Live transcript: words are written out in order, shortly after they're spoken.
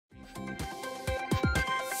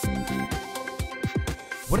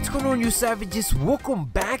What's going on, you savages? Welcome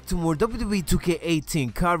back to more WWE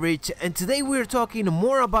 2K18 coverage, and today we are talking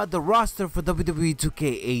more about the roster for WWE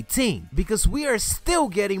 2K18 because we are still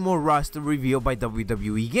getting more roster revealed by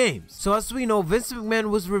WWE Games. So as we know, Vince McMahon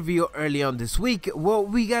was revealed early on this week. Well,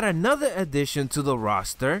 we got another addition to the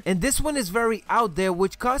roster, and this one is very out there,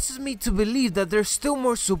 which causes me to believe that there's still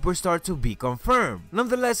more superstars to be confirmed.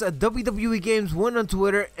 Nonetheless, WWE Games went on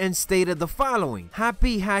Twitter and stated the following: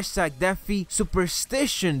 Happy #Defi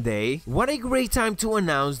Superstition Day. What a great time to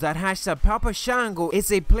announce that Papa Shango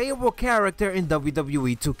is a playable character in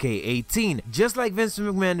WWE 2K18. Just like Vince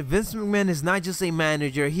McMahon is not just a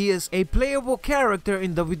manager, he is a playable character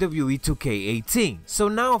in WWE 2K18. So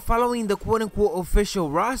now, following the quote-unquote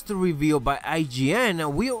official roster reveal by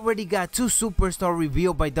IGN, we already got two superstars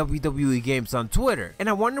revealed by WWE Games on Twitter. And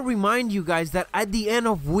I want to remind you guys that at the end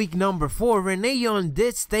of week number 4, Renee Young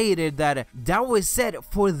did stated that that was set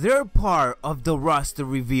for their part of the roster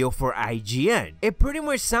reveal for IGN. It pretty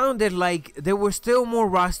much sounded like there were still more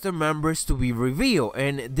roster members to be revealed,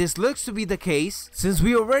 and this looks to be the case since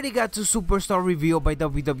we already got two superstar revealed by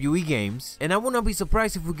WWE Games, and I would not be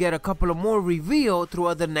surprised if we get a couple of more revealed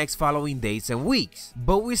throughout the next following days and weeks.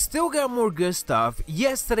 But we still got more good stuff.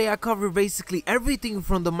 Yesterday I covered basically everything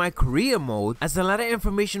from the My Career mode, as a lot of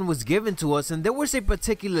information was given to us, and there was a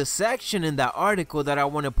particular section in that article that I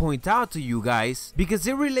want to point out to you guys because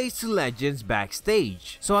it relates to legends backstage.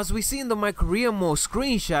 So as we see in the My Career mode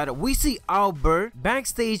screenshot, we see Albert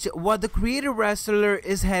backstage while the creative wrestler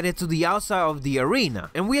is headed to the outside of the arena,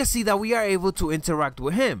 and we see that we are able to interact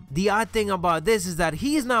with him. The odd thing about this is that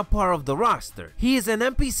he is not part of the roster. He is an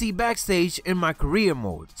NPC backstage in My Career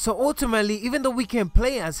mode. So ultimately, even though we can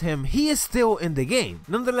play as him, he is still in the game.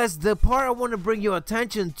 Nonetheless, the part I want to bring your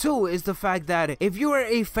attention to is the fact that if you are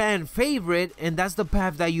a fan favorite and that's the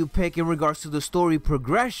path that you pick in regards to the story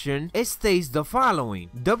progression, it states the following: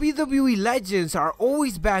 WWE legends are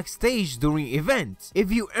always backstage during events.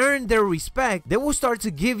 If you earn their respect, they will start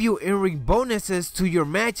to give you in-ring bonuses to your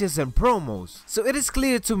matches and promos. So it is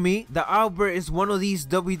clear to me that Albert is one of these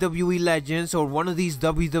WWE legends or one of these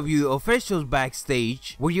WWE officials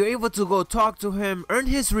backstage where you're able to go talk to him, earn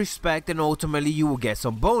his respect, and ultimately you will get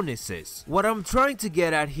some bonuses. What I'm trying to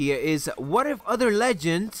get at here is, what if other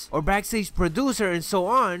legends or backstage producer and so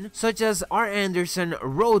on, such as R. Anderson,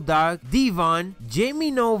 Road Dogg, Devon,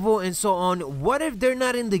 Jamie Noble, and so on, what if they're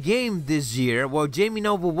not in the game this year? Well, Jamie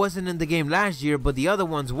Noble wasn't in the game last year, but the other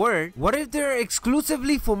ones were. What if they're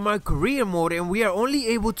exclusively for My Career mode and we are only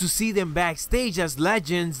able to see them backstage as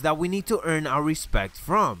legends that we need to earn our respect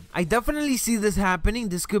from? I definitely see this happening.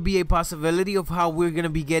 This could be a possibility of how we're gonna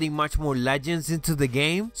be getting much more legends into the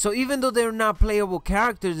game. So even though they're not playable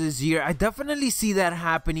characters this year, I definitely see that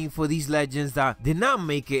happening for these legends that did not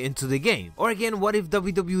make it into the game. Or again, what if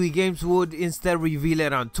WWE Games would instead reveal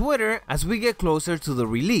it on Twitter as we get closer to the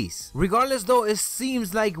release? Regardless though, it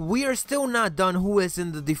seems like we are still not done who is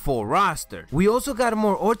in the default roster. We also got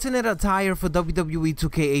more alternate attire for WWE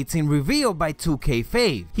 2K18 revealed by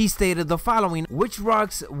 2K He stated the following: which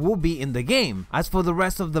rocks will be in the game. As for the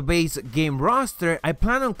rest of the base game roster, I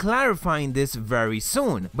plan on clarifying this very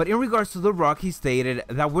soon. But in regards to The Rock, he stated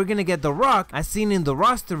that we're gonna get The Rock as seen in the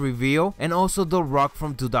roster reveal and also The Rock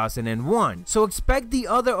from 2001. So expect the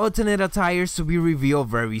other alternate attires to be revealed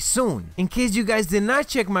very soon. In case you guys did not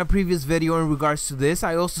check my previous video in regards to this,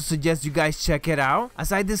 I also suggest you guys check it out,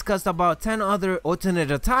 as I discussed about 10 other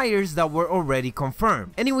alternate attires that were already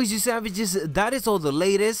confirmed. Anyways, you savages, that is all the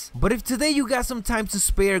latest. But if today you got some time to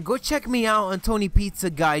spare, go check me out on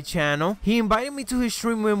TonyPizzaGuy channel. He invited me to his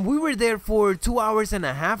stream when we were there for 2.5 hours,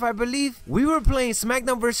 I believe. We were playing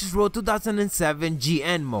Smackdown vs. Raw 2007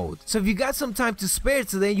 GN mode. So if you got some time to spare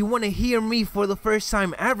today, you want to hear me for the first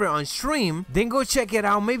time ever on stream, then go check it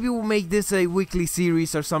out. Maybe we'll make this a weekly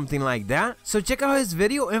series or something like that. So check out his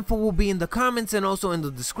video. Info will be in the comments and also in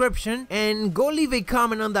the description, and go leave a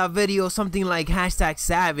comment on that video, something like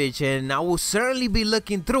 #savage, and I will certainly be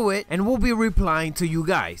looking through it and will be replying to you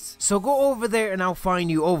guys. So go over there and I'll find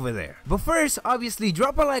you over there. But first, obviously,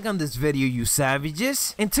 drop a like on this video, you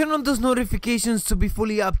savages, and turn on those notifications to be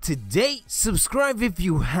fully up to date. Subscribe if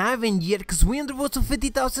you haven't yet, because we on the road to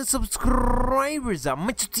 50,000 subscribers.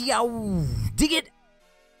 Macho T, dig it.